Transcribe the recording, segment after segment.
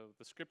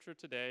The scripture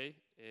today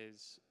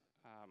is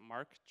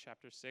Mark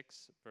chapter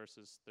 6,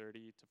 verses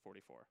 30 to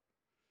 44.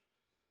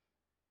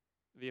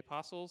 The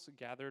apostles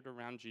gathered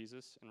around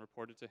Jesus and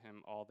reported to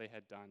him all they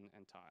had done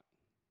and taught.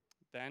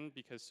 Then,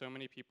 because so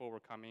many people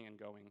were coming and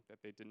going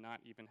that they did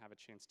not even have a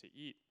chance to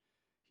eat,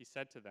 he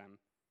said to them,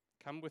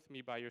 "Come with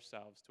me by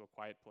yourselves to a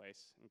quiet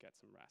place and get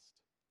some rest."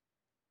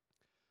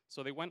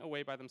 So they went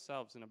away by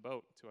themselves in a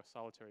boat to a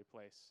solitary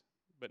place.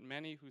 But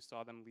many who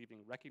saw them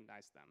leaving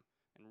recognized them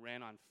and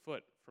ran on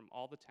foot from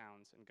all the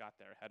towns and got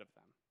there ahead of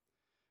them.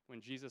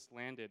 When Jesus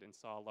landed and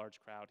saw a large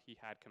crowd, he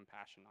had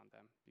compassion on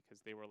them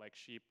because they were like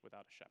sheep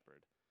without a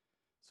shepherd.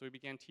 So he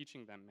began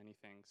teaching them many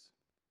things.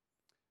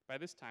 By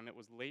this time it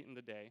was late in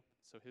the day,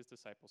 so his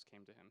disciples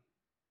came to him.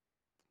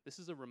 "This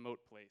is a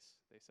remote place,"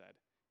 they said.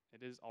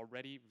 "It is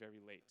already very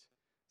late.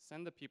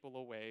 Send the people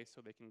away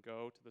so they can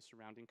go to the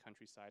surrounding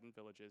countryside and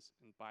villages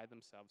and buy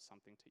themselves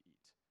something to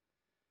eat."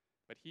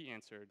 But he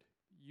answered,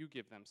 "You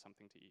give them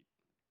something to eat."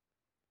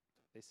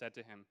 They said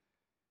to him,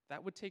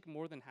 "That would take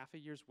more than half a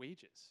year's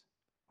wages.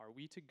 Are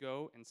we to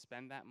go and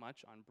spend that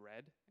much on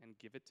bread and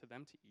give it to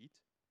them to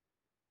eat?"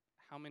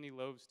 "How many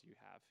loaves do you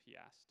have?" he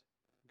asked.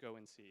 "Go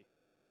and see."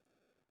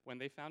 When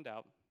they found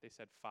out, they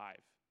said,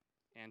 5,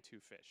 and 2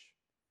 fish.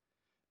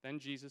 Then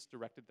Jesus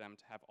directed them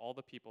to have all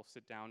the people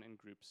sit down in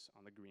groups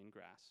on the green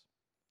grass.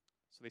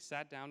 So they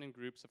sat down in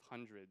groups of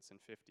hundreds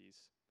and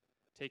 50s.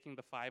 Taking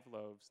the 5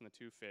 loaves and the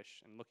 2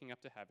 fish and looking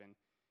up to heaven,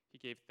 he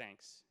gave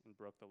thanks and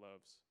broke the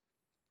loaves.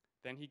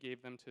 Then he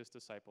gave them to his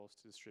disciples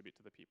to distribute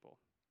to the people.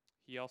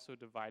 He also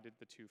divided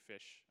the 2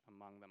 fish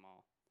among them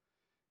all.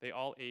 They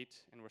all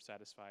ate and were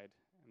satisfied,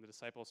 and the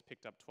disciples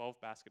picked up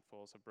 12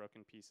 basketfuls of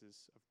broken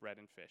pieces of bread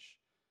and fish.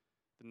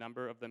 The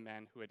number of the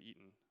men who had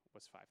eaten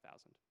was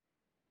 5,000.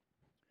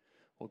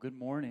 Well, good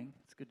morning.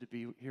 It's good to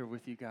be here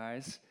with you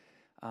guys.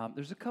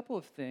 There's a couple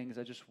of things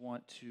I just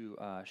want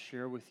to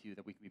share with you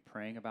that we can be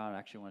praying about. I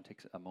actually want to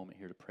take a moment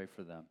here to pray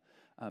for them.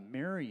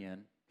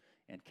 Marion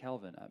and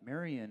Kelvin.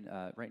 Marion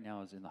right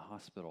now is in the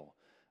hospital.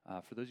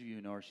 For those of you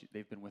who know her,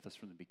 they've been with us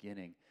from the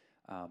beginning.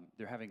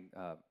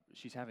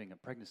 She's having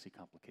pregnancy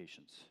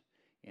complications,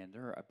 and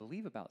they're, I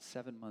believe, about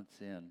 7 months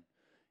in,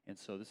 and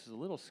so this is a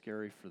little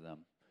scary for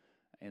them.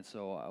 And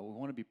so we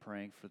want to be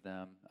praying for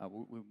them.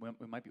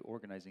 We might be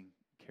organizing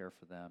care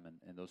for them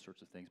and those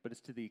sorts of things. But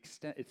it's to the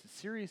extent, it's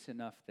serious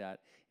enough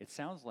that it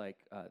sounds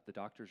like the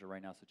doctors are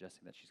right now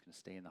suggesting that she's going to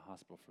stay in the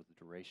hospital for the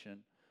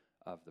duration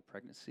of the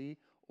pregnancy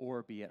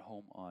or be at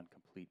home on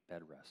complete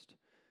bed rest.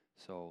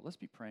 So let's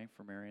be praying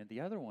for Marion.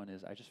 The other one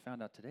is I just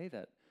found out today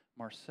that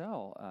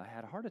Marcel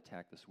had a heart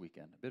attack this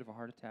weekend, a bit of a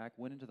heart attack,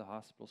 went into the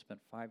hospital,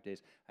 spent 5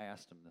 days. I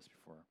asked him this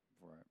before I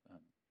was going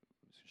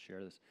to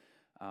share this.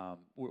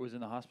 Was in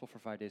the hospital for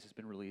 5 days. It's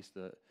been released.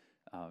 The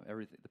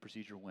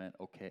procedure went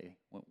okay,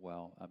 went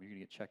well. You're going to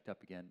get checked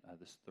up again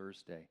this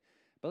Thursday.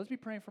 But let's be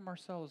praying for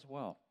Marcel as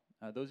well.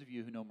 Those of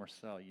you who know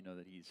Marcel, you know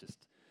that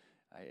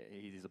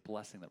he's a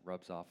blessing that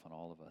rubs off on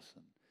all of us.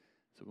 And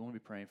so we want to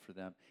be praying for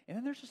them. And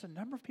then there's just a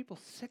number of people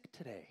sick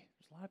today.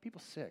 There's a lot of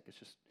people sick. It's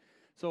just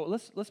so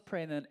let's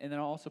pray, and then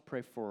I'll also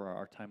pray for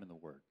our time in the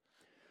Word.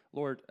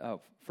 Lord,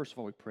 first of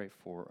all, we pray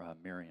for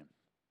Marion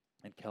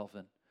and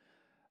Kelvin.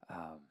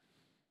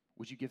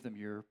 Would you give them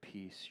your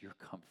peace, your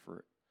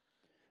comfort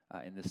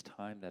in this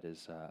time that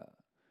is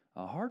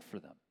hard for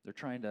them? They're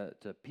trying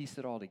to piece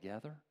it all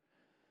together.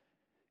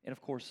 And of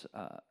course,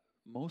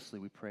 mostly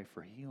we pray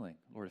for healing.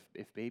 Lord,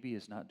 if baby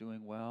is not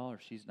doing well or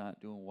she's not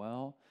doing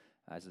well,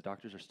 as the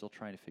doctors are still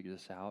trying to figure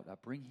this out,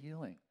 bring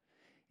healing.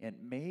 And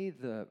may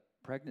the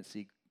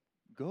pregnancy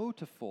go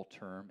to full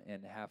term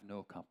and have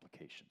no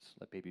complications.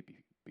 Let baby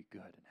be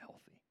good and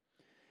healthy.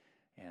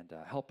 And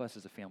help us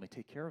as a family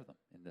take care of them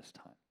in this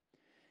time.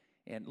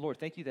 And Lord,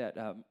 thank you that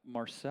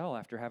Marcel,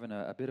 after having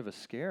a bit of a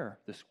scare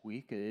this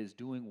week, is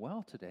doing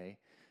well today.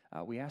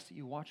 We ask that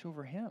you watch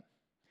over him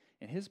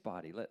and his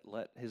body.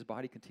 Let his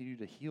body continue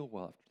to heal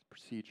well after the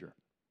procedure.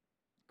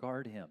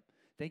 Guard him.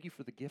 Thank you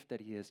for the gift that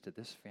he is to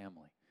this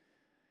family.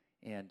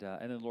 And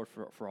then, Lord,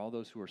 for all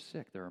those who are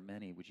sick, there are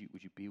many. Would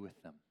you be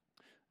with them?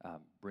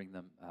 Bring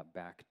them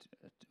back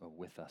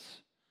with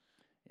us,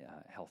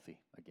 healthy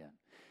again.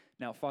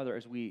 Now, Father,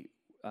 as we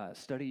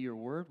study your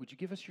word, would you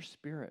give us your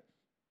Spirit?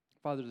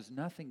 Father, there's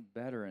nothing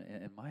better,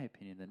 in my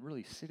opinion, than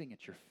really sitting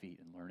at your feet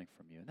and learning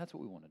from you, and that's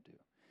what we want to do.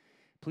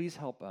 Please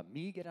help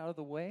me get out of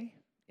the way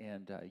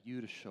and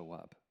you to show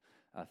up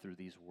through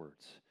these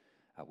words.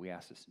 We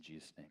ask this in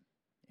Jesus' name.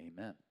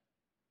 Amen.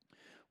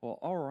 Well,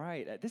 all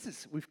right.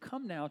 We've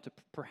come now to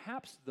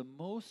perhaps the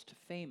most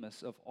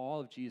famous of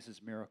all of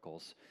Jesus'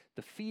 miracles,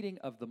 the feeding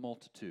of the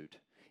multitude.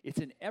 It's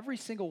in every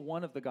single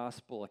one of the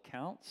gospel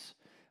accounts,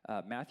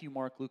 Matthew,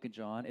 Mark, Luke, and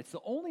John. It's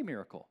the only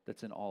miracle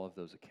that's in all of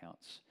those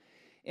accounts.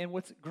 And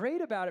what's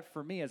great about it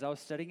for me as I was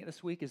studying it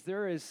this week is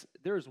there is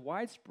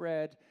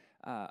widespread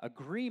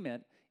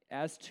agreement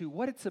as to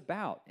what it's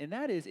about. And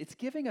that is, it's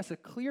giving us a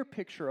clear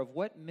picture of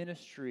what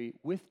ministry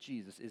with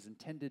Jesus is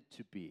intended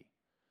to be.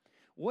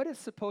 what it's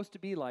supposed to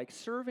be like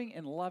serving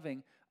and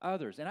loving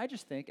others. And I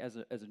just think, as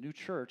a new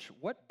church,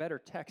 what better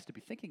text to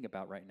be thinking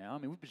about right now? I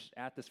mean, we've been just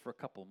at this for a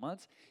couple of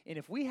months, and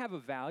if we have a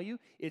value,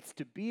 it's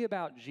to be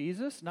about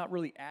Jesus, not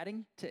really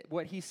adding to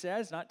what he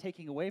says, not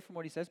taking away from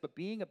what he says, but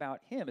being about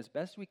him as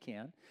best we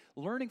can,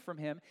 learning from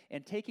him,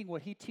 and taking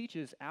what he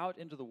teaches out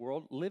into the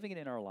world, living it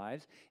in our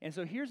lives. And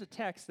so here's a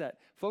text that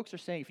folks are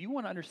saying, if you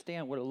want to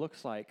understand what it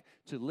looks like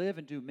to live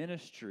and do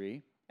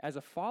ministry as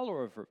a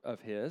follower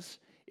of his,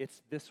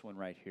 it's this one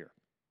right here.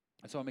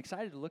 And so I'm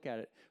excited to look at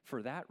it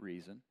for that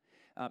reason.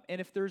 And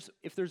if there's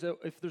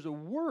a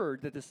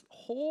word that this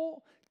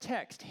whole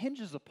text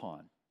hinges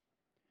upon,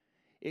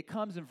 it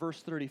comes in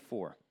verse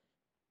 34.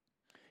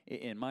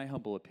 In my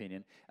humble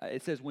opinion,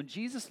 it says, when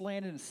Jesus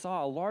landed and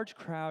saw a large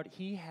crowd,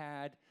 he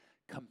had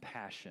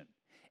compassion.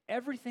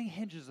 Everything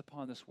hinges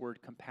upon this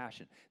word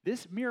compassion.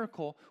 This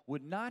miracle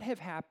would not have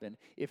happened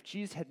if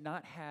Jesus had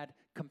not had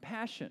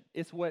compassion.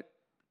 It's what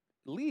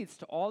leads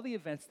to all the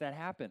events that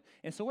happen.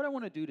 And so what I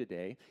want to do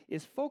today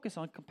is focus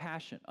on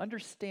compassion.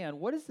 Understand,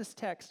 what is this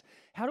text?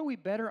 How do we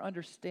better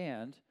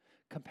understand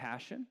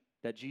compassion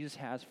that Jesus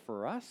has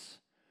for us?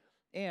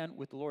 And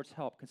with the Lord's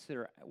help,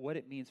 consider what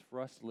it means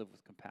for us to live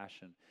with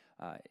compassion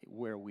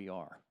where we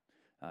are,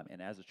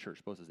 and as a church,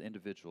 both as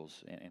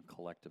individuals and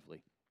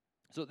collectively.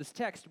 So this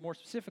text, more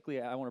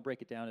specifically, I want to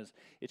break it down, is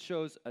it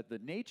shows the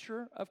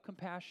nature of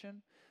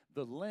compassion,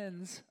 the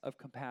lens of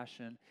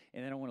compassion,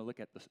 and then I want to look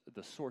at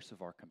the source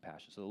of our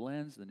compassion. So the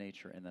lens, the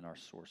nature, and then our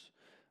source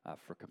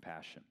for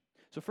compassion.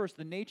 So first,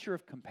 the nature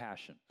of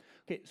compassion.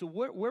 Okay, so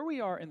where we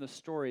are in the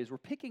story is we're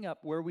picking up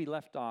where we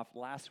left off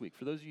last week.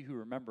 For those of you who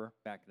remember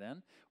back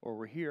then or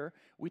were here,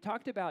 we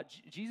talked about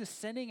Jesus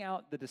sending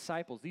out the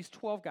disciples, these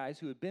 12 guys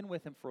who had been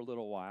with him for a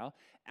little while,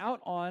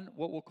 out on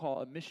what we'll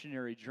call a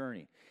missionary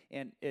journey.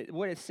 And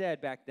what it said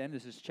back then,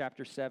 this is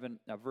chapter 7,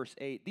 verse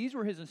 8, these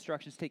were his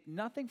instructions: take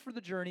nothing for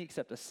the journey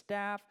except a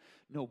staff,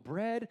 no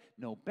bread,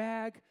 no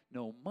bag,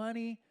 no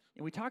money.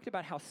 And we talked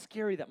about how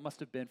scary that must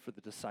have been for the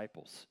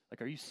disciples.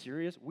 Like, are you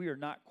serious? We are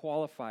not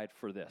qualified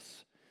for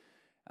this.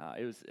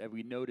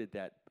 We noted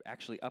that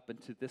actually up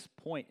until this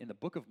point in the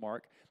book of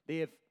Mark, they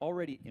have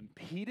already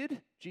impeded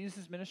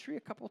Jesus' ministry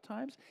a couple of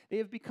times. They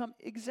have become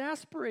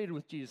exasperated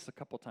with Jesus a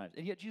couple of times.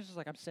 And yet Jesus is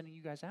like, I'm sending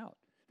you guys out.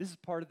 This is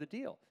part of the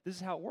deal. This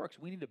is how it works.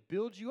 We need to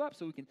build you up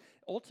so we can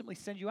ultimately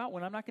send you out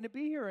when I'm not going to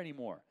be here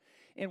anymore.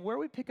 And where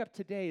we pick up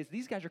today is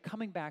these guys are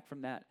coming back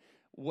from that,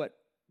 what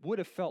would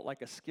have felt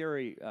like a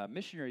scary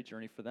missionary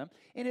journey for them,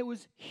 and it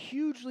was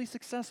hugely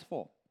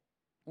successful.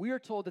 We are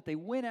told that they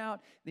went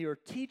out, they were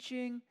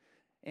teaching,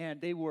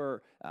 and they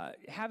were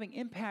having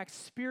impact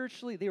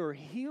spiritually. They were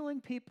healing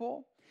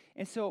people.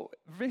 And so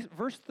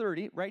verse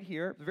 30, right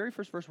here, the very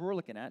first verse we're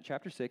looking at,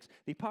 chapter 6,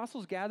 the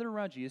apostles gathered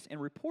around Jesus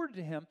and reported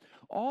to him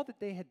all that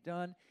they had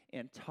done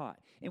and taught.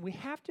 And we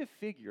have to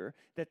figure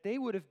that this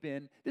would have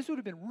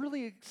been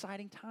really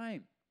exciting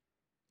time.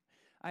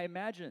 I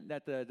imagine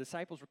that the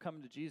disciples were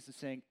coming to Jesus and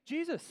saying,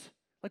 Jesus,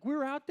 like, we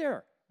were out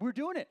there, we were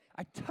doing it.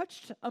 I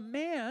touched a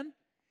man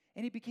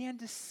and he began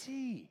to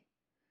see.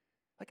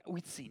 Like,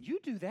 we'd seen you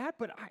do that,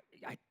 but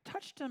I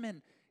touched him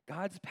and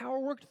God's power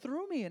worked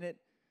through me. And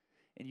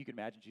you can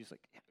imagine Jesus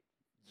like,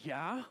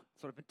 yeah,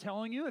 that's what I've been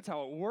telling you. That's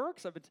how it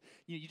works.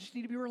 You just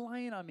need to be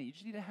relying on me. You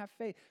just need to have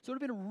faith. So it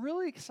would have been a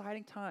really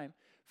exciting time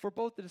for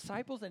both the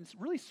disciples, and it's a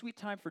really sweet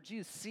time for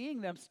Jesus,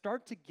 seeing them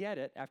start to get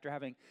it after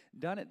having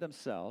done it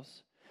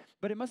themselves.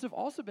 But it must have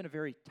also been a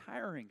very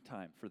tiring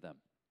time for them.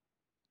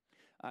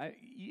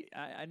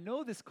 I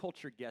know this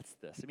culture gets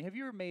this. I mean, have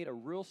you ever made a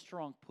real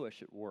strong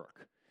push at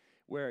work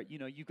where,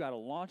 you've got to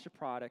launch a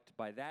product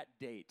by that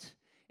date,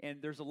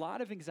 and there's a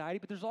lot of anxiety,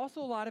 but there's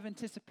also a lot of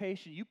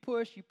anticipation. You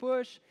push,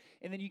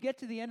 and then you get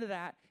to the end of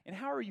that, and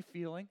how are you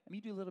feeling? I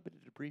mean, you do a little bit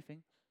of debriefing,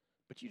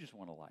 but you just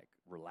want to,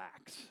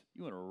 relax.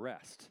 You want to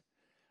rest.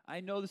 I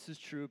know this is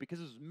true because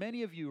there's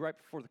many of you right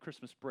before the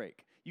Christmas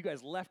break. You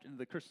guys left into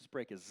the Christmas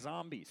break as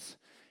zombies.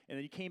 And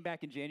then you came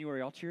back in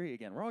January all cheery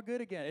again. We're all good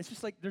again. It's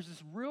just like there's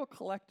this real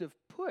collective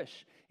push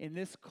in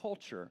this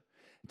culture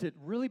to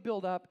really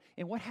build up.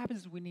 And what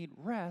happens is we need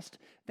rest.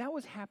 That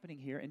was happening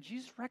here, and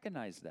Jesus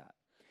recognized that.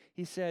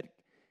 He said,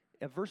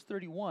 at verse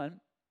 31,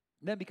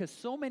 then because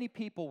so many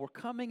people were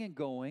coming and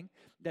going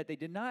that they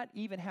did not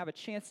even have a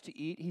chance to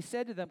eat, he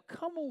said to them,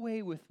 come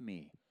away with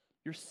me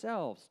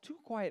yourselves to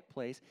a quiet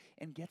place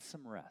and get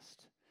some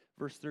rest.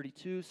 Verse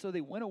 32, so they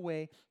went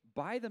away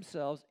by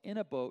themselves in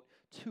a boat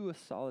to a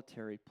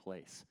solitary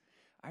place.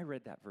 I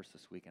read that verse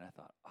this week and I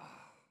thought,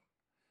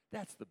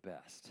 that's the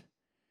best.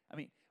 I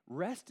mean,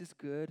 rest is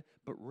good,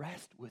 but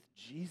rest with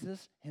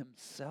Jesus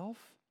himself?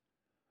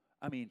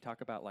 I mean,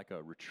 talk about like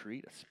a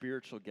retreat, a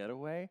spiritual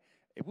getaway.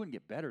 It wouldn't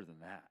get better than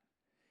that.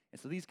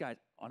 And so these guys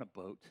on a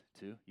boat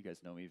too. You guys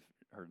know me, you've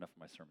heard enough of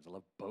my sermons. I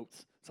love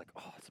boats. It's like,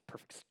 it's a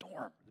perfect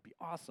storm. It'd be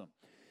awesome.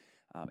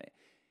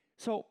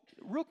 So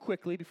real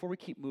quickly, before we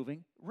keep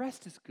moving,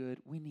 rest is good.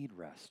 We need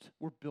rest.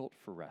 We're built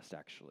for rest,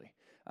 actually.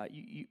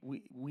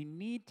 We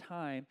need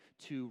time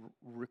to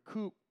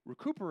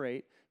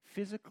recuperate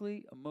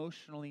physically,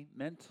 emotionally,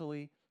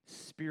 mentally,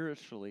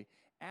 spiritually,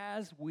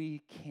 as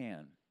we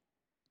can.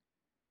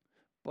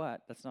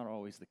 But that's not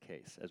always the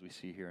case, as we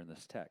see here in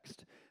this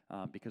text,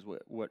 because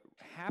what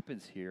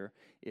happens here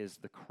is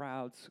the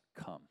crowds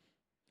come.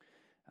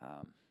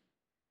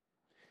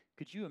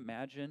 Could you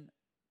imagine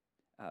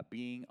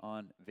being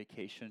on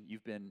vacation?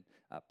 You've been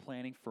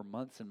planning for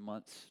months and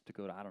months to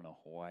go to, I don't know,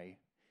 Hawaii,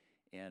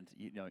 and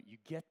you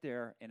get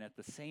there, and at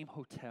the same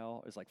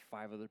hotel there's like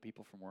 5 other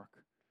people from work,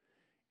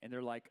 and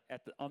they're like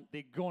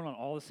they're going on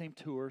all the same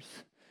tours.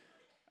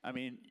 I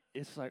mean,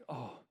 it's like,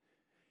 oh.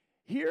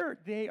 Here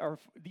they are,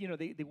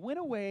 they went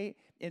away,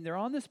 and they're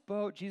on this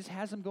boat. Jesus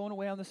has them going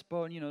away on this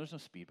boat, and, there's no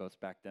speedboats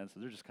back then, so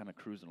they're just kind of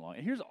cruising along.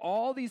 And here's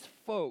all these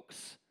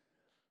folks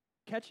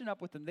catching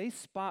up with them. They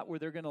spot where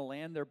they're going to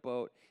land their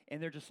boat,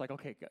 and they're just like,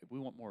 okay, God, we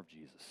want more of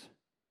Jesus.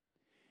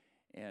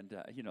 And,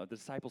 the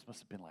disciples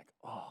must have been like,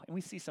 oh, and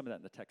we see some of that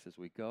in the text as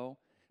we go.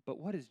 But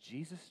what does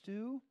Jesus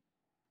do?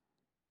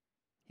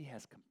 He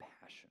has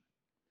compassion.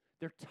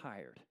 They're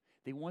tired.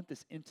 They want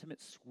this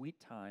intimate, sweet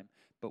time.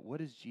 But what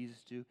does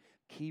Jesus do?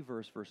 Key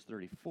verse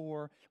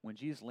 34, when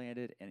Jesus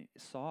landed and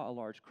saw a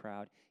large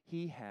crowd,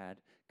 he had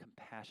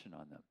compassion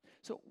on them.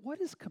 So what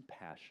is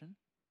compassion?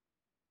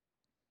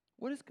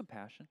 What is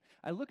compassion?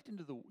 I looked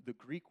into the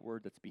Greek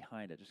word that's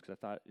behind it just because I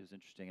thought it was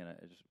interesting, and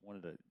I just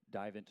wanted to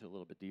dive into it a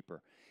little bit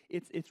deeper.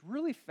 It's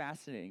really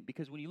fascinating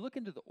because when you look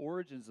into the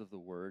origins of the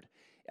word,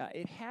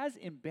 it has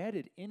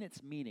embedded in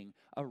its meaning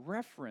a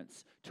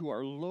reference to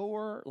our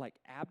lower, like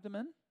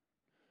abdomen,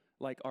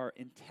 like our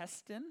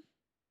intestine.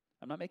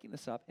 I'm not making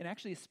this up. And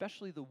actually,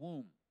 especially the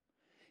womb.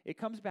 It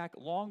comes back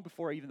long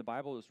before even the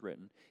Bible was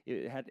written.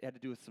 It had to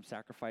do with some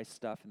sacrifice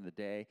stuff in the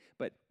day.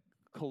 But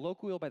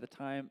colloquial, by the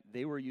time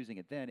they were using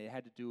it then, it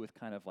had to do with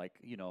kind of like,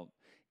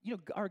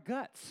 our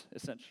guts,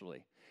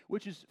 essentially.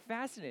 Which is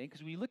fascinating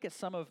because when you look at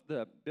some of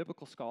the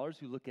biblical scholars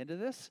who look into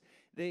this,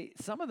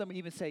 some of them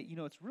even say,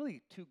 it's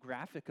really too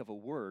graphic of a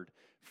word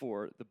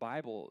for the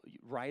Bible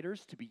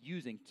writers to be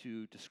using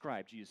to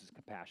describe Jesus'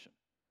 compassion.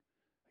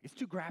 It's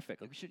too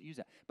graphic. Like, we shouldn't use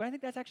that. But I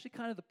think that's actually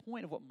kind of the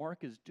point of what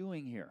Mark is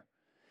doing here.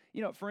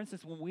 For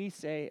instance, when we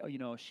say,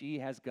 she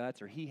has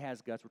guts or he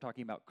has guts, we're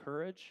talking about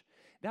courage.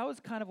 That was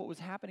kind of what was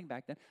happening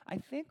back then. I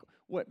think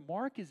what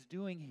Mark is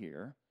doing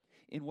here,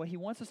 and what he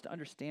wants us to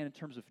understand in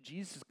terms of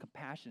Jesus'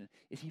 compassion,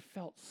 is he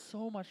felt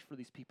so much for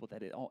these people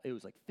that it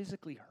was like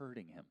physically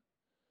hurting him.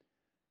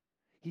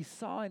 He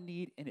saw a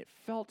need, and he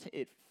felt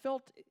it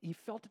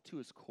to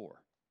his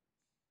core.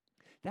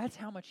 That's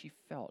how much he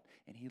felt,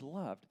 and he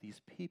loved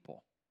these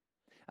people.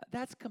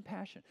 That's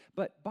compassion.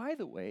 But by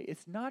the way,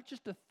 it's not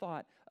just a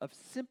thought of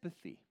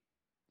sympathy.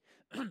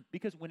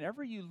 Because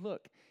whenever you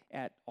look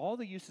at all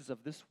the uses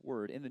of this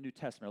word in the New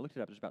Testament, I looked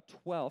it up, there's about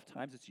 12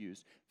 times it's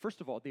used. First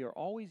of all, they are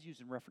always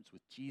used in reference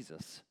with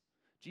Jesus.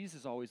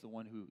 Jesus is always the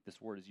one who this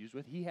word is used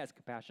with. He has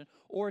compassion.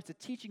 Or it's a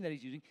teaching that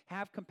he's using.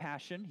 Have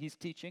compassion. He's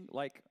teaching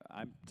like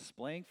I'm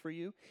displaying for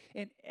you.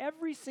 And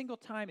every single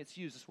time it's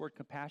used, this word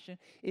compassion,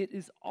 it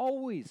is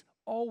always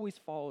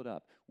followed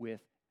up with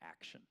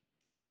action.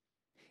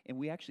 And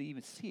we actually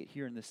even see it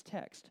here in this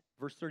text.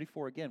 Verse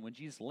 34 again, when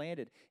Jesus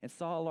landed and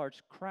saw a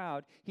large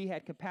crowd, he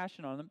had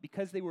compassion on them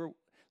because they were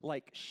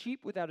like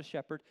sheep without a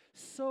shepherd.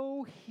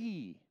 So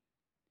he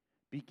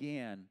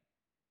began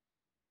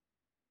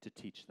to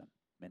teach them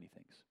many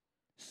things.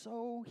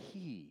 So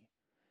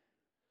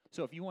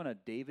if you want a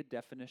David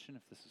definition,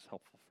 if this is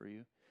helpful for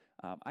you,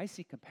 I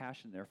see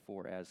compassion,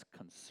 therefore, as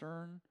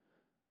concern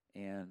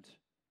and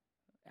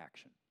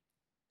action.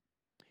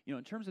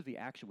 In terms of the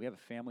action, we have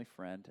a family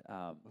friend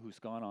who's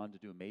gone on to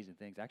do amazing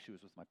things. Actually,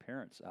 was with my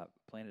parents,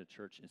 planted a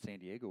church in San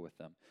Diego with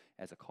them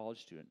as a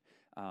college student,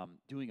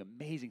 doing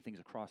amazing things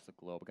across the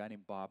globe. A guy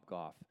named Bob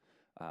Goff,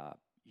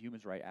 human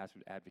rights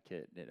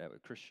advocate, a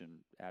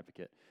Christian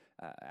advocate,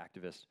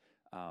 activist.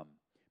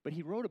 But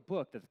he wrote a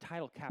book that the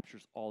title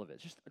captures all of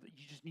it.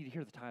 You just need to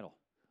hear the title.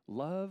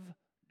 Love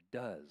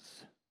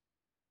Does.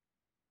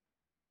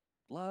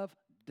 Love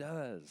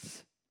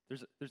does.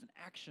 There's an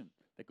action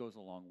that goes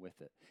along with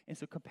it. And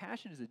so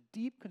compassion is a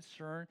deep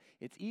concern.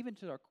 It's even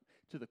to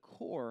the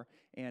core,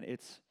 and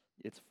it's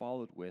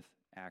followed with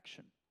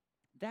action.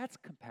 That's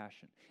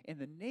compassion. And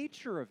the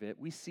nature of it,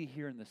 we see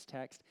here in this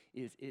text,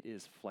 is it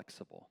is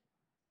flexible.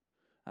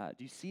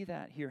 Do you see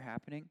that here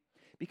happening?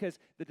 Because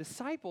the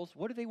disciples,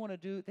 what do they want to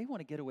do? They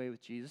want to get away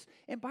with Jesus.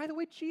 And by the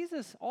way,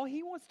 Jesus, all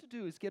he wants to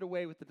do is get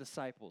away with the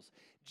disciples.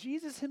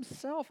 Jesus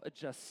himself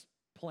adjusts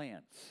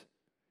plans.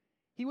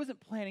 He wasn't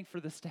planning for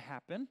this to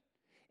happen,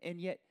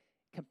 and yet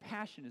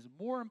compassion is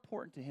more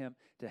important to him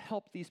to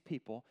help these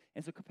people,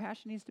 and so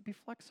compassion needs to be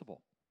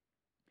flexible.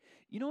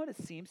 You know what it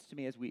seems to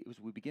me as we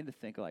begin to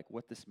think like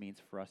what this means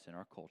for us in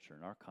our culture,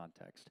 in our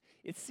context?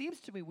 It seems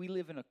to me we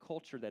live in a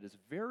culture that is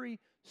very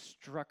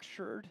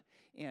structured,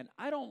 and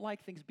I don't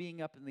like things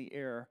being up in the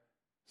air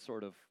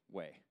sort of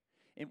way.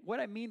 And what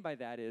I mean by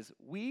that is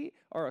we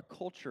are a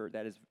culture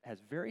that has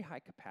very high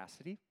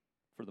capacity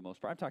for the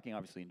most part. I'm talking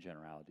obviously in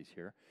generalities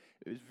here.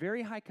 It was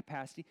very high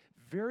capacity,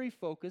 very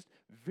focused,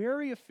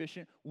 very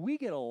efficient. We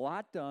get a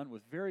lot done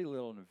with very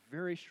little in a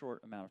very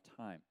short amount of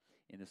time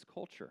in this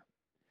culture.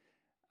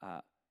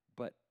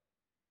 But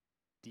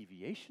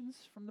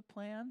deviations from the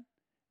plan,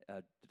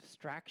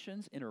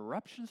 distractions,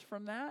 interruptions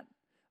from that,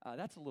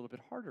 that's a little bit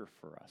harder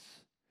for us.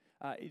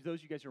 Those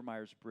of you guys who are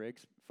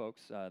Myers-Briggs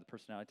folks, the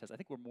personality test, I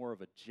think we're more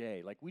of a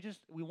J. Like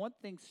we want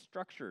things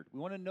structured. We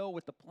want to know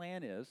what the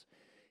plan is,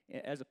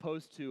 as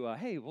opposed to,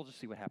 hey, we'll just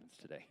see what happens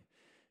today.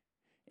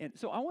 And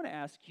so I want to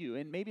ask you,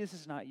 and maybe this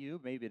is not you,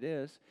 maybe it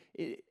is,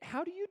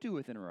 how do you do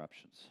with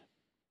interruptions?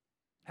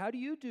 How do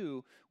you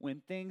do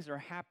when things are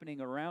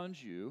happening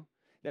around you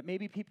that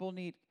maybe people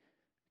need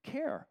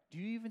care? Do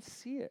you even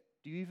see it?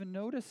 Do you even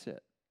notice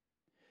it?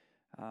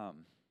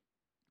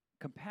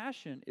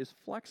 Compassion is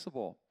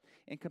flexible,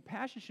 and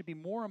compassion should be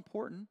more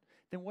important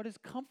than what is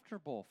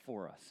comfortable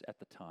for us at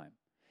the time.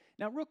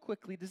 Now, real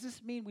quickly, does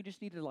this mean we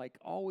just need to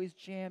always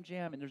jam,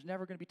 and there's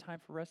never going to be time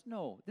for rest?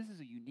 No, this is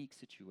a unique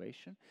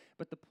situation.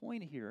 But the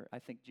point here, I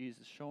think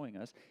Jesus is showing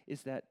us,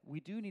 is that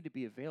we do need to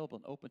be available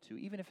and open to,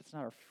 even if it's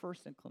not our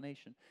first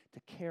inclination, to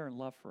care and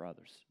love for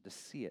others, to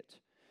see it.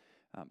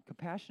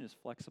 Compassion is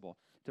flexible.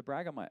 To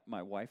brag on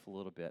my wife a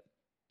little bit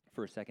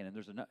for a second, and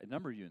there's a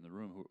number of you in the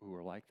room who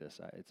are like this.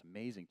 It's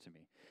amazing to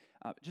me.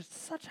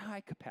 Just such high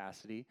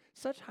capacity,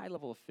 such high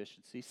level of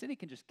efficiency. Cindy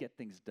can just get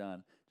things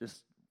done,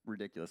 just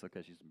ridiculous.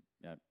 Okay, she's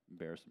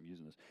embarrassed I'm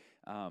using this.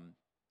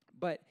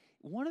 But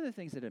one of the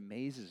things that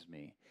amazes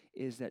me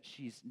is that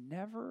she's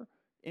never,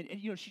 and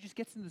she just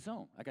gets in the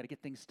zone. I got to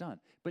get things done.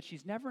 But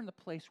she's never in the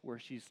place where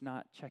she's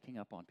not checking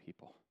up on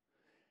people,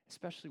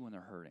 especially when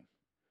they're hurting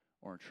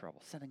or in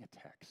trouble, sending a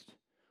text,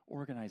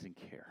 organizing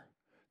care.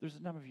 There's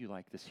a number of you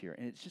like this here,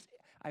 and it's just,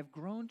 I've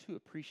grown to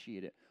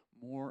appreciate it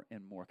more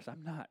and more because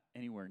I'm not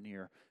anywhere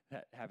near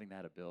having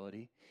that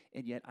ability.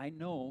 And yet I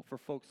know for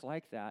folks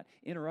like that,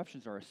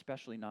 interruptions are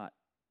especially not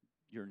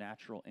your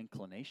natural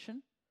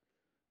inclination.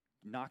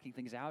 Knocking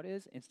things out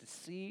is, and to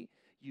see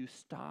you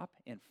stop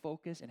and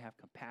focus and have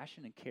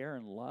compassion and care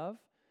and love,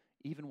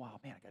 even while,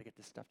 man, I got to get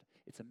this stuff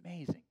done. It's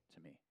amazing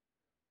to me.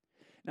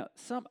 Now,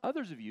 some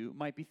others of you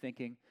might be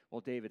thinking,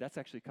 well, David, that's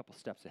actually a couple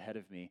steps ahead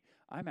of me.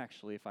 I'm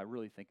actually, if I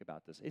really think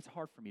about this, it's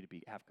hard for me to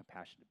have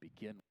compassion to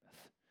begin with.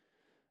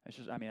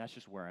 That's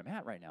just where I'm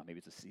at right now. Maybe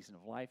it's a season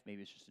of life.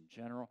 Maybe it's just in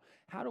general.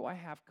 How do I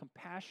have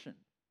compassion?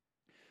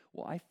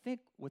 Well, I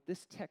think what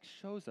this text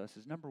shows us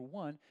is, number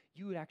one,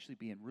 you would actually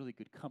be in really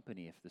good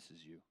company if this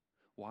is you.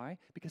 Why?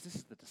 Because this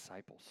is the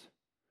disciples.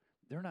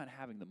 They're not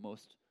having the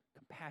most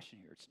compassion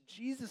here. It's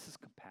Jesus'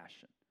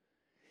 compassion.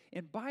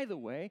 And by the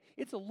way,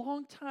 it's a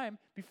long time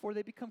before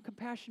they become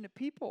compassionate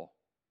people.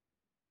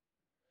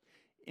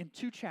 In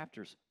 2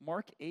 chapters,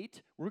 Mark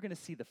 8, we're going to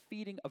see the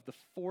feeding of the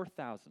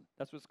 4,000.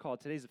 That's what it's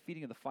called. Today's the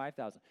feeding of the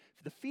 5,000.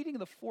 The feeding of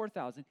the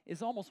 4,000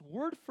 is almost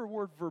word for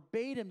word,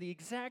 verbatim, the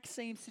exact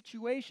same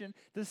situation.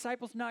 The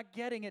disciples not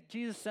getting it.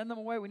 Jesus, send them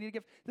away. We need to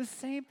give the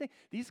same thing.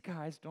 These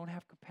guys don't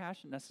have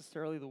compassion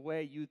necessarily the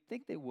way you'd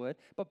think they would,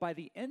 but by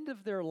the end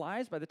of their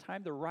lives, by the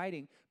time they're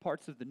writing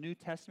parts of the New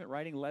Testament,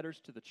 writing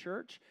letters to the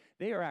church,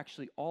 they are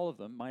actually, all of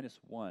them, minus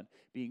one,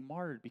 being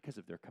martyred because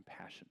of their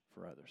compassion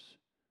for others.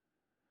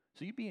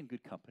 So you'd be in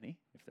good company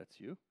if that's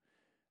you.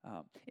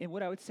 And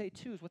what I would say,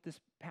 too, is what this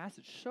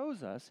passage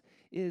shows us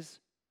is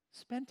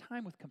spend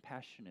time with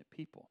compassionate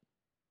people.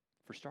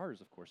 For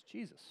starters, of course,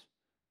 Jesus.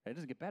 It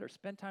doesn't get better.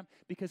 Spend time,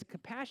 because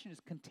compassion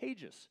is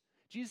contagious.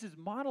 Jesus is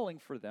modeling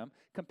for them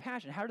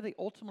compassion. How do they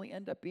ultimately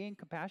end up being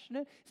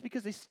compassionate? It's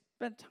because they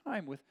spent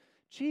time with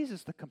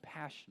Jesus, the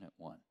compassionate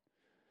one.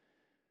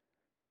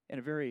 And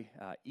a very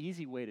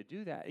easy way to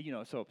do that,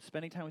 so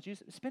spending time with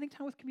Jesus, spending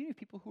time with community,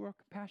 people who are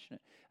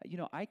compassionate.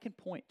 I can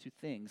point to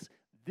things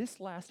this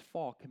last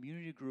fall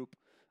community group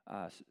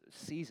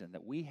season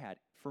that we had,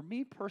 for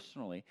me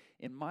personally,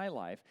 in my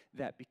life,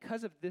 that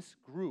because of this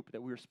group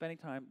that we were spending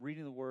time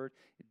reading the Word,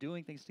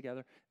 doing things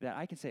together, that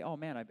I can say, oh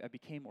man, I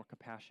became more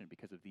compassionate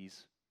because of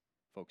these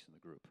folks in the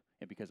group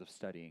and because of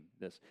studying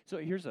this. So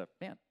there's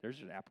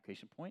an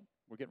application point.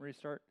 We're getting ready to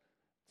start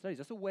studies.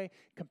 That's a way.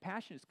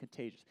 Compassion is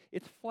contagious.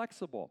 It's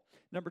flexible.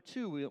 Number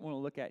 2 we want to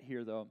look at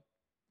here, though,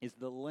 is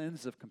the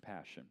lens of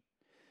compassion.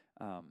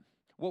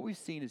 What we've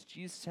seen is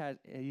Jesus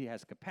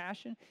has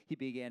compassion. He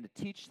began to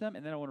teach them.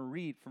 And then I want to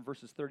read from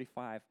verses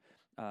 35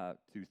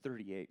 through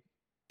 38.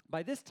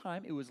 By this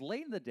time, it was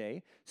late in the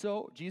day,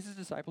 so Jesus'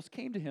 disciples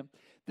came to him.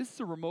 This is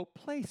a remote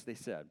place, they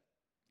said,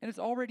 and it's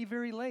already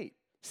very late.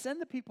 Send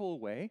the people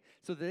away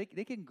so that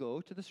they can go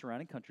to the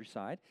surrounding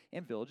countryside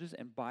and villages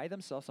and buy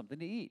themselves something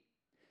to eat.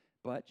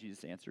 But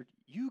Jesus answered,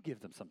 you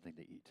give them something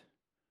to eat.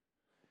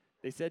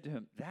 They said to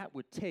him, that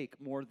would take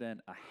more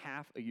than a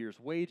half a year's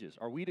wages.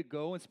 Are we to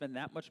go and spend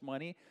that much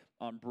money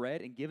on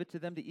bread and give it to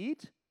them to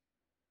eat?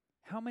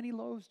 How many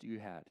loaves do you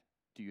have?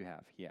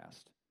 He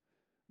asked.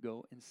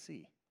 Go and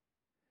see.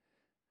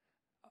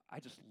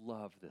 I just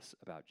love this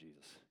about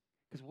Jesus.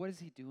 Because what is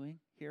he doing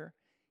here?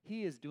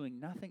 He is doing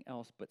nothing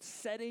else but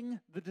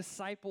setting the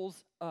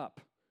disciples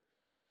up.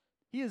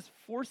 He is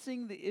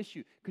forcing the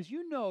issue, because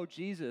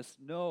Jesus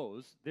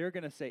knows they're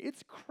going to say,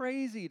 it's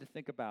crazy to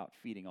think about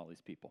feeding all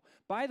these people.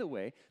 By the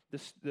way,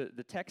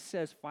 the text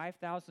says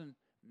 5,000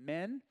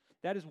 men.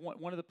 that is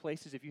one of the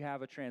places, if you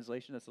have a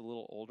translation that's a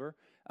little older,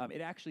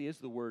 it actually is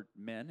the word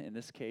men in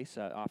this case.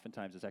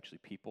 Oftentimes it's actually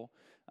people.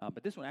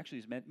 But this one actually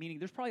is men, meaning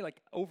there's probably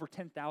like over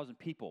 10,000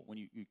 people when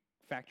you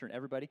factor in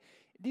everybody.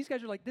 These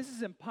guys are like, this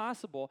is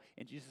impossible.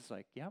 And Jesus is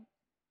like, yeah,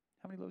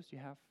 how many loaves do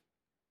you have?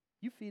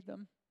 You feed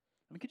them.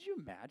 I mean, could you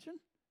imagine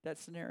that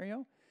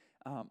scenario?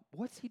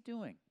 What's he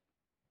doing?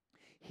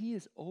 He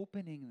is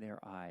opening their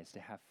eyes to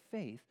have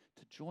faith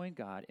to join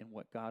God in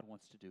what God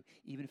wants to do,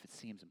 even if it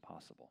seems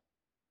impossible.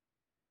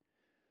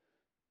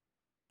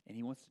 And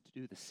he wants to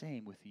do the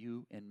same with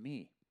you and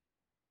me.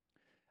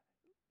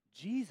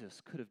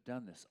 Jesus could have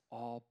done this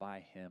all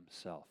by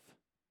himself.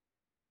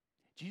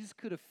 Jesus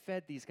could have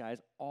fed these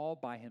guys all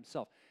by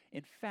himself.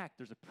 In fact,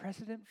 there's a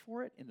precedent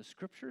for it in the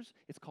scriptures.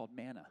 It's called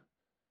manna.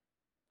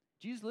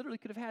 Jesus literally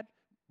could have had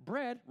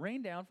bread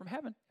rain down from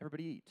heaven,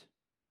 everybody eat.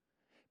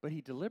 But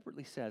he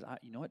deliberately says,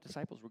 you know what,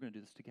 disciples, we're going to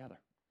do this together.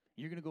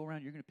 You're going to go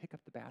around, you're going to pick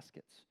up the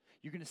baskets.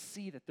 You're going to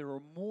see that there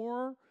are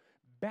more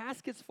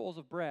baskets full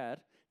of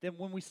bread than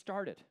when we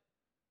started.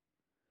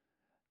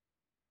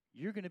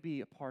 You're going to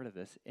be a part of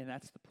this, and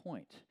that's the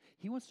point.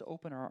 He wants to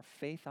open our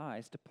faith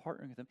eyes to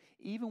partnering with him,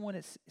 even when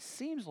it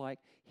seems like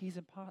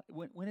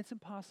when it's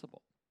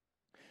impossible.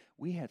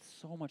 We had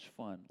so much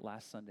fun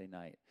last Sunday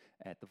night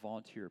at the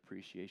volunteer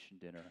appreciation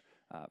dinner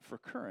for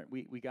Current.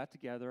 We got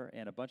together,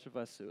 and a bunch of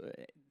us,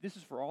 this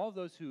is for all of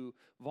those who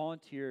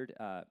volunteered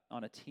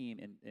on a team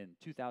in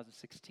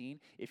 2016.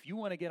 If you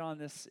want to get on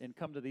this and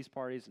come to these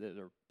parties,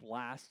 they're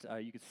blast.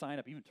 You can sign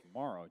up even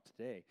tomorrow,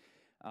 today.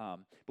 But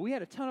we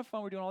had a ton of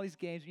fun. We're doing all these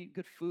games, we eat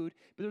good food.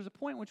 But there was a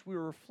point in which we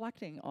were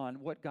reflecting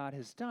on what God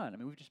has done. I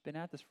mean, we've just been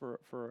at this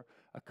for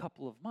a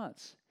couple of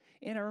months.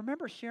 And I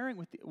remember sharing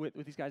with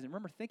these guys, and I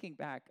remember thinking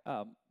back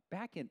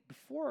in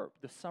before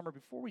the summer,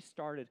 before we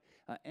started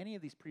any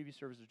of these previous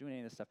services, doing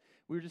any of this stuff,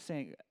 we were just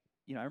saying,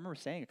 I remember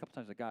saying a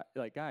couple times,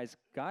 guys,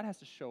 God has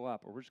to show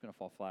up, or we're just going to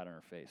fall flat on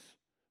our face.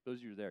 Those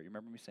of you who are there, you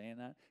remember me saying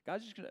that?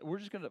 We're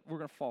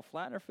going to fall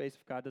flat on our face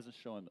if God doesn't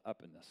show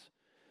up in this.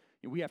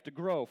 We have to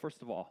grow,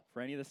 first of all,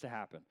 for any of this to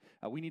happen.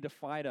 We need to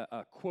find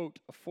a quote,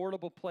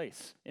 affordable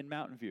place in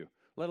Mountain View,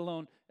 let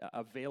alone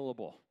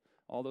available,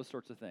 all those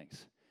sorts of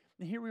things.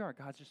 And here we are,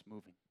 God's just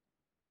moving.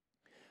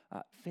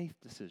 Faith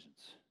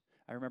decisions.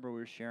 I remember we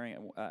were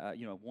sharing, at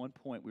one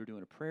point we were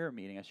doing a prayer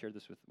meeting. I shared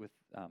this with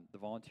the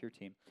volunteer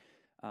team.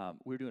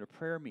 We were doing a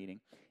prayer meeting,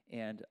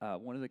 and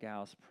one of the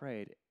gals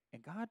prayed,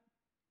 and God,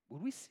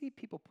 would we see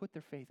people put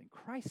their faith in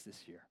Christ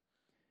this year?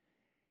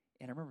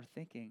 And I remember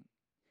thinking,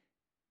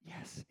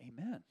 yes,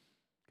 amen.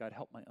 God,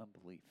 help my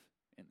unbelief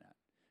in that.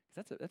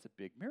 Because that's a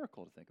big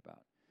miracle to think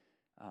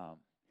about.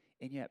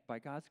 And yet, by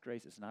God's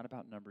grace, it's not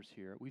about numbers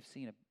here. We've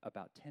seen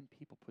about 10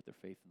 people put their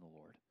faith in the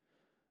Lord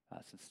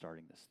since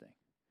starting this thing.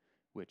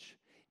 Which,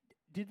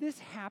 did this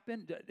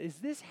happen? Is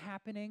this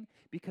happening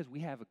because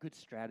we have a good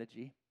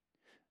strategy?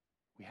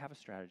 We have a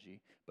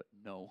strategy, but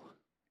no,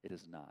 it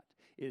is not.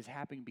 It is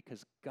happening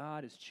because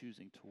God is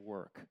choosing to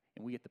work,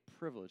 and we get the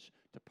privilege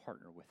to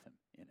partner with him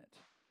in it.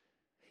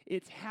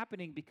 It's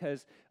happening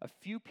because a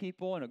few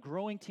people and a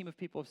growing team of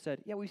people have said,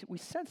 yeah, we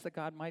sense that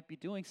God might be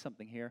doing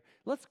something here.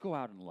 Let's go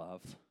out and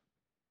love.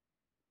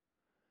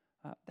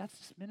 That's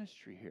this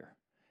ministry here.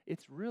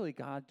 It's really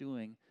God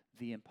doing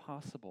the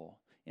impossible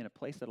in a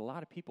place that a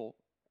lot of people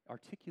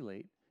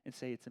articulate and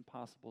say it's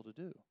impossible to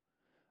do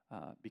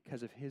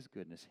because of his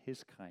goodness,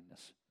 his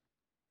kindness.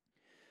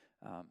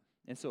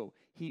 And so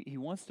he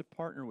wants to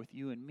partner with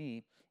you and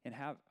me and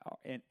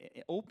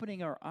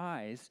opening our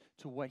eyes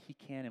to what he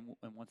can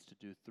and wants to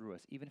do through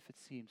us, even if it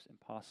seems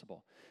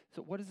impossible.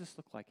 So what does this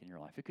look like in your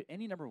life? It could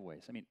any number of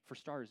ways. I mean, for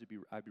starters,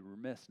 I'd be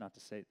remiss not to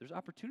say there's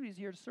opportunities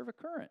here to serve at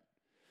Current.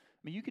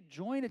 I mean, you could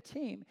join a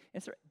team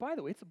and start. By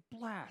the way, it's a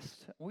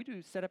blast. When we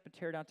do set up and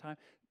tear down time,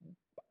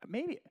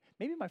 maybe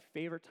my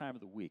favorite time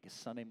of the week is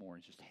Sunday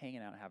mornings, just hanging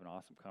out and having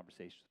awesome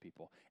conversations with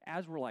people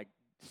as we're like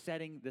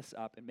setting this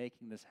up and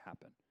making this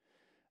happen.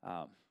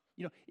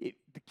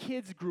 The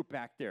kids group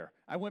back there,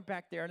 I went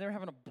back there and they're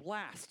having a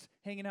blast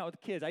hanging out with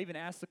the kids. I even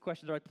asked the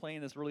question, they're like playing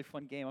this really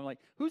fun game. I'm like,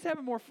 who's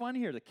having more fun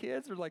here, the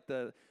kids or like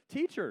the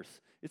teachers?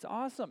 It's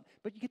awesome.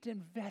 But you get to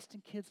invest in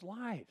kids'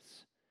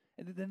 lives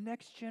and the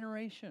next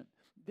generation,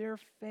 their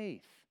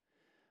faith.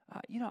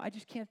 I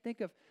just can't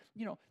think of,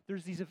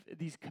 there's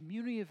these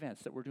community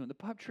events that we're doing, the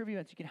pub trivia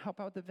events. You can help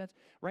out with the events.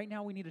 Right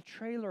now we need a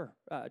trailer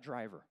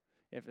driver.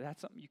 If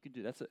that's something you can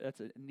do, that's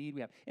a need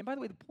we have. And by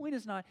the way, the point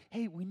is not,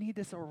 hey, we need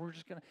this or we're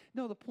just going to.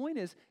 No, the point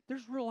is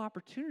there's real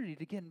opportunity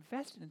to get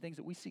invested in things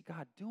that we see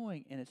God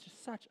doing, and it's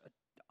just such an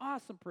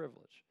awesome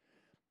privilege.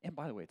 And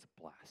by the way, it's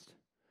a blast.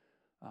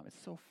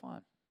 It's so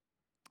fun.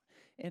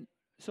 And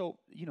so,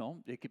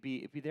 it could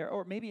be there,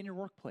 or maybe in your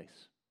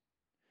workplace.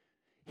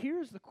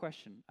 Here's the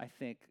question, I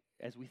think,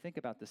 as we think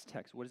about this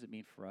text, what does it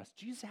mean for us?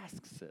 Jesus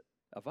asks it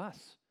of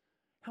us.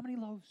 How many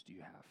loaves do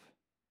you have?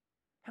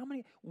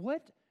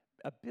 What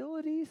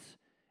abilities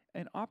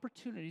and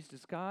opportunities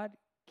does God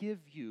give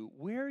you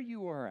where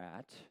you are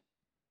at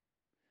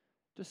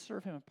to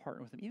serve him and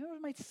partner with him, even though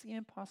it might seem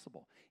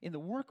impossible? In the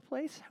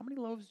workplace, how many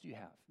loaves do you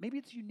have? Maybe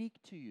it's unique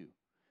to you.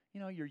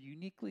 you're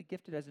uniquely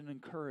gifted as an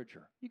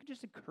encourager. You can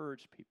just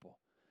encourage people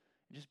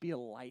and just be a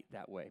light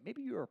that way.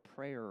 Maybe you're a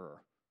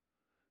prayer.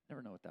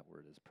 Never know what that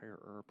word is, prayer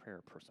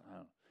person. I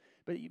don't know.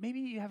 But maybe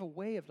you have a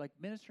way of like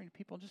ministering to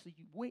people in just a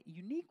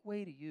unique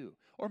way to you.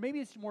 Or maybe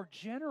it's more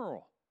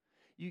general.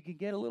 You can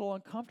get a little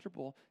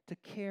uncomfortable to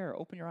care,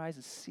 open your eyes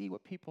and see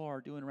what people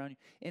are doing around you.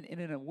 And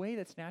in a way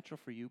that's natural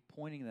for you,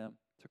 pointing them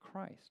to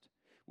Christ.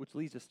 Which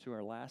leads us to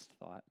our last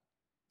thought,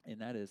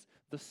 and that is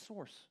the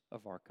source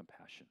of our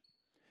compassion.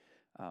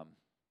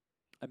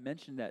 I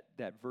mentioned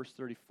that verse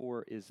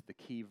 34 is the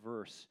key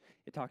verse.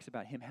 It talks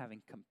about him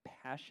having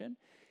compassion.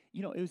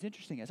 It was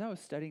interesting. As I was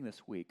studying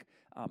this week,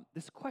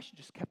 this question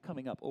just kept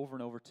coming up over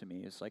and over to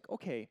me. It's like,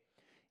 okay,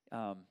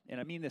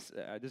 and I mean this is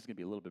going to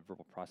be a little bit of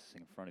verbal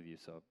processing in front of you,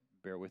 so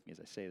bear with me as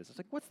I say this. It's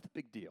like, what's the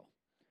big deal?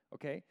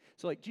 Okay?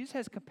 So like Jesus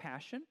has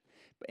compassion,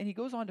 and he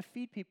goes on to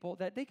feed people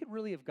that they could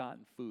really have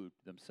gotten food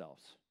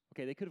themselves.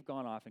 Okay, they could have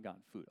gone off and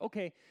gotten food.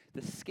 Okay,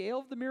 the scale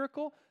of the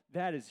miracle,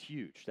 that is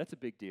huge. That's a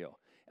big deal.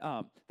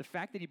 The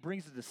fact that he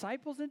brings the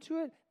disciples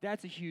into it,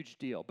 that's a huge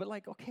deal. But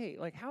like, okay,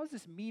 like how is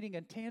this meeting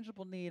a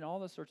tangible need and all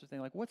those sorts of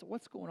things? Like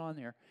what's going on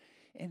there?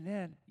 And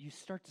then you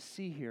start to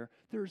see here,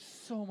 there's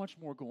so much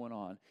more going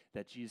on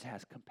that Jesus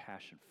has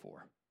compassion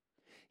for.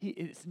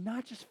 It's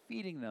not just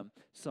feeding them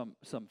some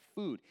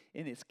food.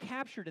 And it's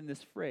captured in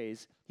this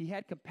phrase, he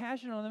had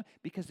compassion on them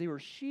because they were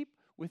sheep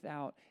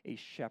without a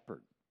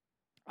shepherd.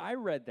 I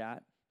read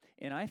that,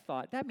 and I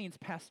thought, that means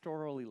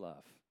pastorally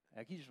love.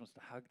 Like he just wants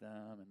to hug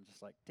them and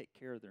just like take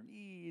care of their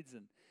needs.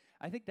 And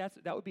I think that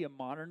would be a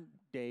modern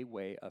day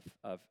way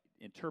of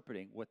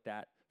interpreting what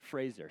that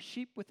phrase there,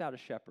 sheep without a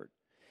shepherd.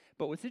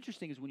 But what's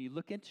interesting is when you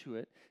look into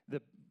it,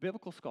 the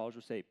biblical scholars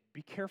will say,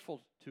 be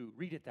careful to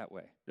read it that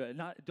way.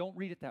 Don't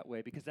read it that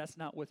way because that's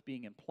not what's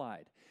being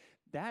implied.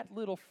 That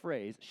little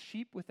phrase,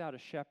 sheep without a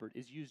shepherd,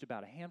 is used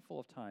about a handful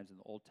of times in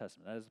the Old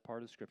Testament. That is a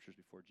part of the scriptures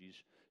before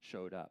Jesus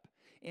showed up.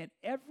 And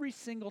every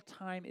single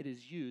time it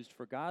is used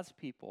for God's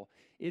people,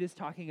 it is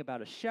talking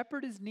about a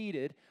shepherd is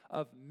needed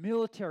of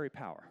military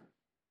power.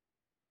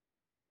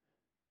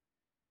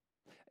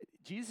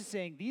 Jesus is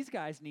saying these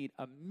guys need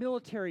a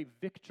military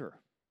victor.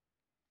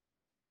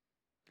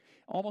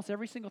 Almost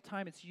every single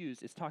time it's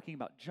used, it's talking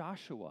about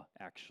Joshua,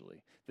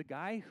 actually, the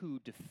guy who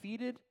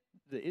defeated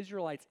the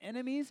Israelites'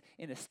 enemies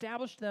and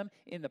established them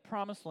in the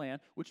promised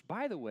land, which,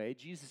 by the way,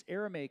 Jesus'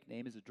 Aramaic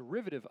name is a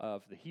derivative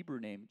of the Hebrew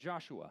name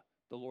Joshua,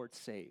 the Lord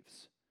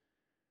saves.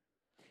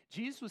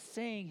 Jesus was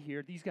saying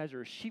here, these guys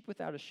are a sheep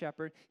without a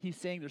shepherd. He's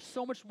saying there's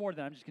so much more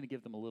than I'm just going to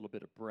give them a little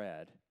bit of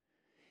bread.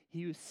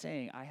 He was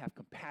saying, I have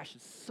compassion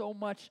so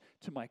much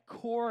to my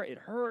core, it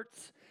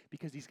hurts,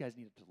 because these guys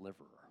need a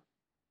deliverer.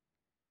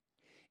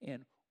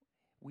 And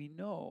we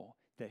know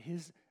that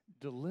his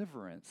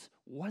deliverance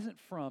wasn't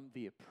from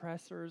the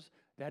oppressors,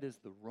 that is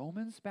the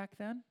Romans back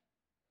then.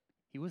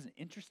 He wasn't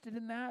interested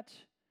in that.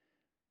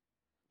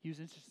 He was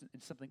interested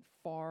in something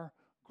far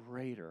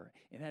greater,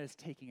 and that is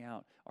taking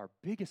out our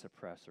biggest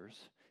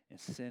oppressors in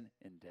sin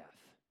and death.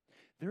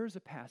 There is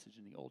a passage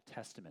in the Old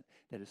Testament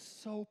that is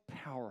so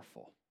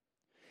powerful.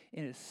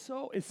 And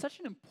it's such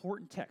an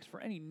important text for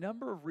any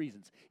number of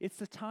reasons. It's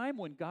the time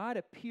when God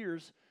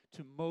appears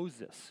to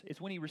Moses. It's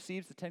when he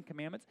receives the Ten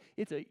Commandments.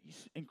 It's an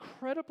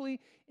incredibly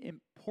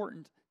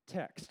important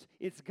text.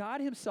 It's God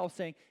himself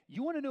saying,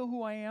 you want to know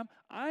who I am?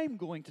 I'm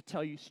going to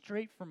tell you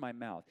straight from my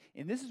mouth.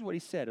 And this is what he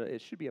said.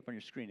 It should be up on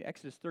your screen.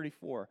 Exodus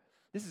 34.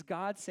 This is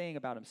God saying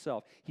about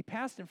himself. He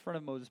passed in front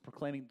of Moses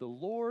proclaiming, the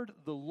Lord,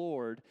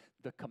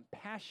 the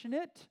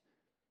compassionate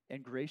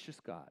and gracious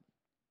God,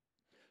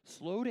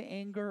 slow to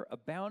anger,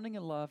 abounding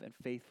in love and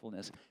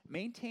faithfulness,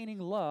 maintaining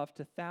love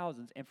to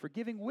thousands, and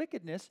forgiving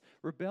wickedness,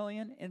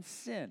 rebellion, and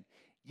sin.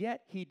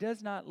 Yet he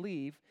does not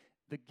leave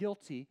the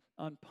guilty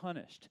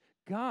unpunished.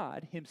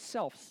 God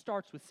himself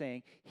starts with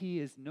saying he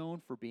is known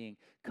for being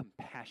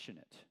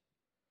compassionate.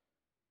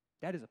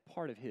 That is a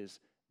part of his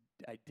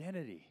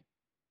identity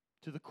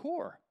to the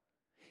core.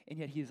 And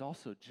yet he is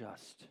also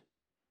just.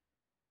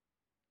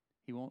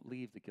 He won't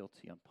leave the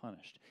guilty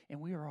unpunished. And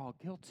we are all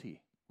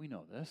guilty. We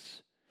know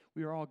this.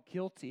 We are all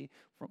guilty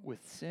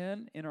with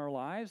sin in our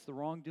lives, the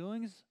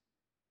wrongdoings.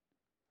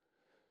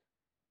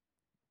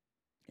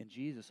 And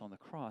Jesus on the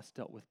cross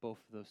dealt with both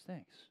of those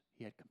things.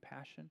 He had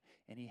compassion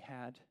and he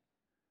had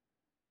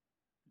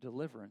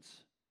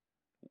deliverance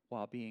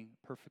while being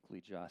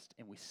perfectly just.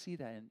 And we see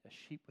that in a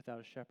sheep without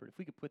a shepherd. If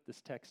we could put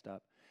this text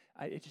up,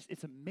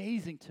 it's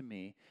amazing to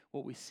me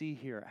what we see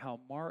here, how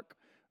Mark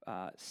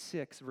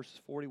 6, verses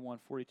 41,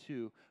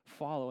 42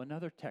 follow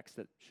another text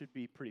that should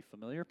be pretty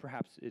familiar.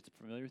 Perhaps it's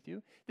familiar with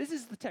you. This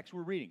is the text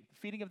we're reading, the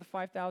feeding of the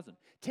 5,000.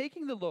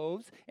 Taking the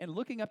loaves and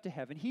looking up to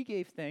heaven, he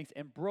gave thanks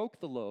and broke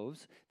the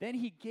loaves. Then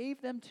he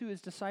gave them to his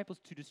disciples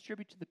to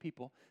distribute to the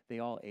people. They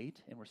all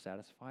ate and were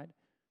satisfied.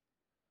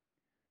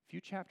 A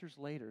few chapters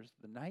later,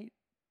 the night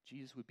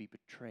Jesus would be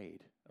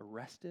betrayed,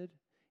 arrested,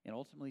 and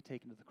ultimately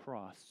taken to the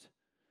cross,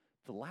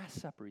 the Last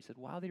Supper, he said,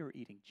 while they were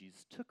eating,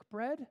 Jesus took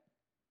bread,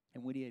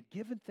 and when he had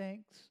given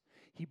thanks,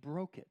 he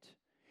broke it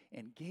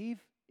and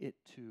gave it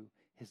to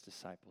his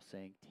disciples,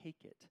 saying, take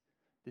it,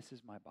 this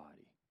is my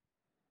body.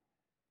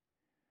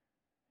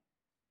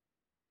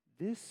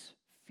 This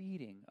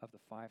feeding of the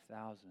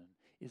 5,000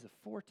 is a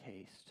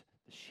foretaste,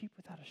 the sheep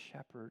without a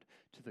shepherd,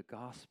 to the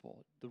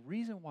gospel. The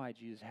reason why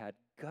Jesus had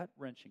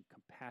gut-wrenching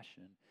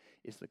compassion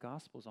is the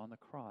gospel's on the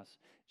cross.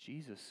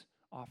 Jesus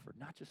offered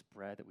not just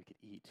bread that we could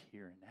eat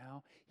here and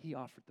now, he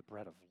offered the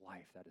bread of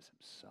life, that is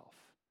himself.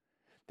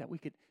 That we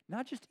could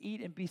not just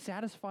eat and be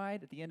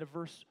satisfied at the end of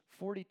verse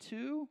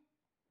 42,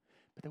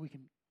 but that we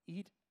can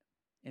eat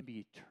and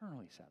be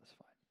eternally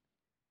satisfied.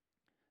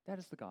 That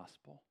is the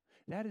gospel.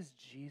 That is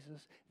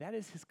Jesus. That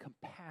is his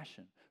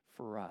compassion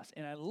for us.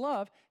 And I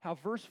love how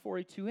verse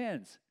 42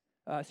 ends.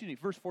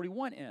 Verse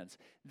 41 ends.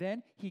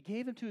 Then he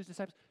gave them to his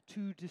disciples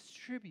to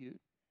distribute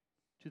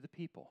to the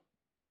people.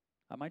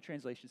 My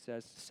translation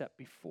says, set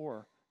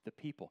before the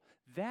people.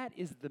 That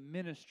is the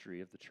ministry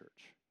of the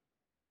church.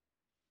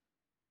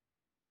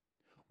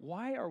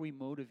 Why are we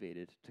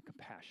motivated to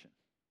compassion?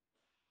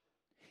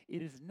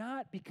 It is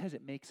not because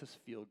it makes us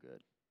feel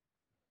good.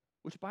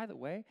 Which, by the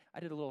way, I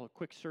did a little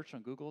quick search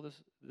on Google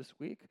this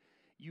week.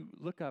 You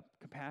look up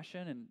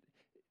compassion, and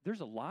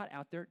there's a lot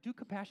out there. Do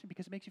compassion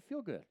because it makes you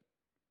feel good.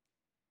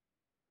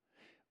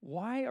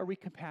 Why are we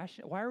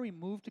compassionate? Why are we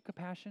moved to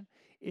compassion?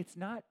 It's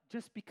not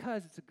just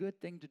because it's a good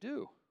thing to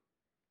do.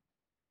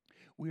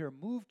 We are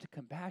moved to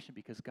compassion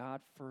because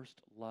God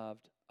first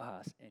loved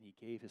us, and he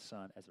gave his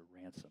son as a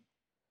ransom.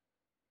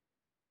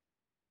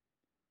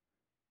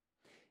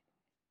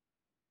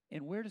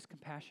 And where does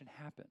compassion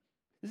happen?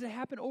 Does it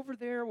happen over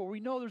there where we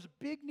know there's a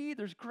big need,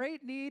 there's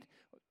great need?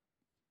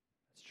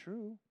 That's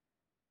true.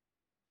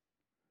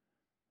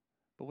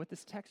 But what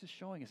this text is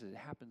showing is that it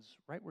happens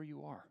right where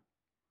you are,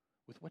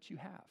 with what you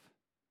have.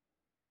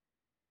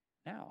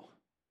 Now.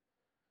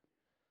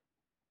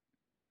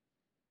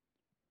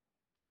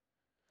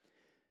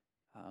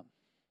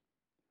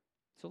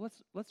 So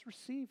let's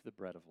receive the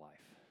bread of life.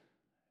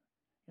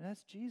 And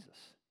that's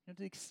Jesus. To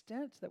the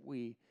extent that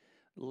we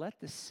let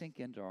this sink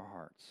into our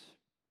hearts,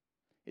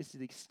 is to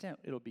the extent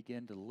it'll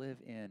begin to live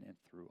in and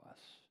through us.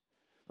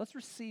 Let's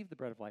receive the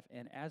bread of life,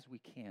 and as we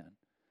can,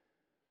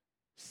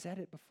 set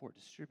it before,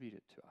 distribute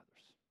it to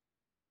others.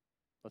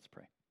 Let's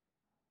pray.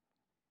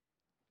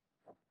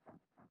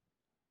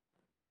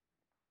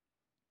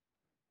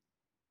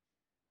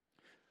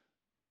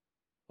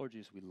 Lord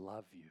Jesus, we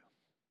love you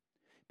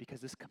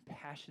because this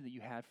compassion that you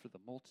had for the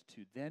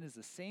multitude then is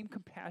the same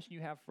compassion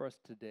you have for us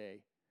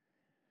today.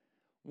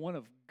 One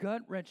of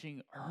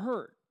gut-wrenching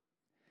hurt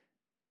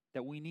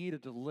that we need a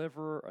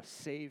deliverer, a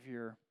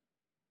savior.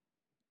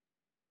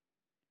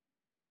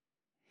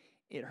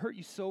 It hurt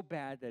you so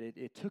bad that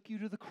it took you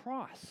to the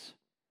cross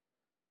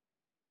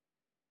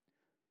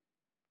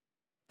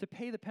to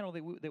pay the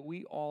penalty that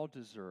we all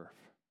deserve.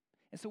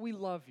 And so we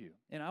love you.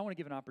 And I want to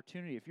give an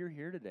opportunity, if you're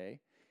here today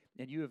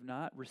and you have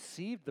not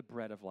received the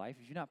bread of life,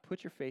 if you've not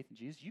put your faith in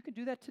Jesus, you can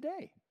do that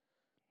today.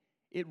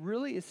 It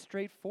really is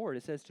straightforward.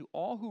 It says, to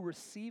all who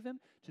receive him,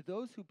 to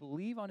those who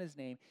believe on his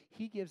name,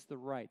 he gives the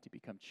right to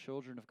become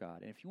children of God.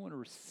 And if you want to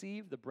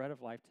receive the bread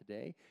of life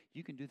today,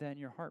 you can do that in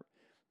your heart.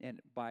 And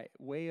by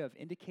way of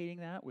indicating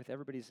that with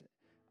everybody's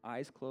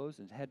eyes closed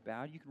and head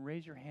bowed, you can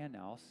raise your hand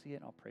now. I'll see it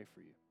and I'll pray for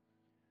you.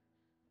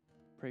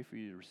 Pray for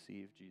you to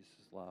receive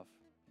Jesus' love,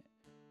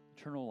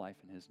 eternal life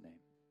in his name.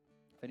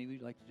 If any of you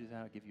would like to do that,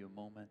 I'll give you a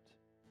moment.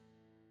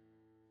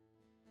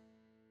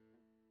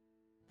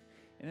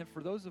 And then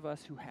for those of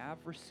us who have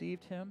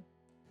received him,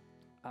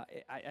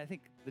 I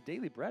think the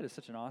daily bread is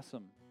such an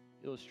awesome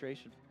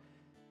illustration.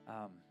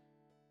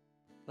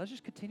 Let's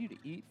just continue to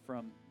eat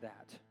from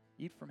that.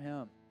 Eat from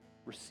him.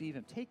 Receive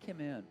him. Take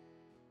him in.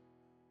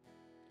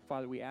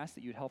 Father, we ask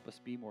that you'd help us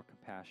be more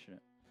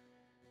compassionate.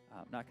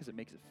 Not because it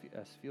makes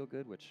us feel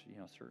good, which,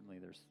 certainly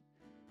there's,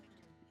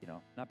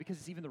 not because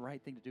it's even the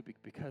right thing to do,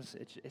 because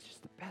it's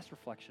just the best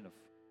reflection of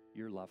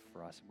your love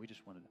for us, and we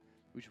just want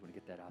to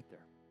get that out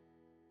there.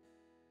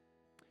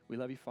 We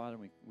love you, Father,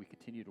 and we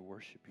continue to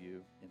worship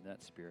you in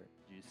that spirit.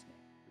 In Jesus' name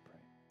we pray.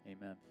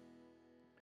 Amen.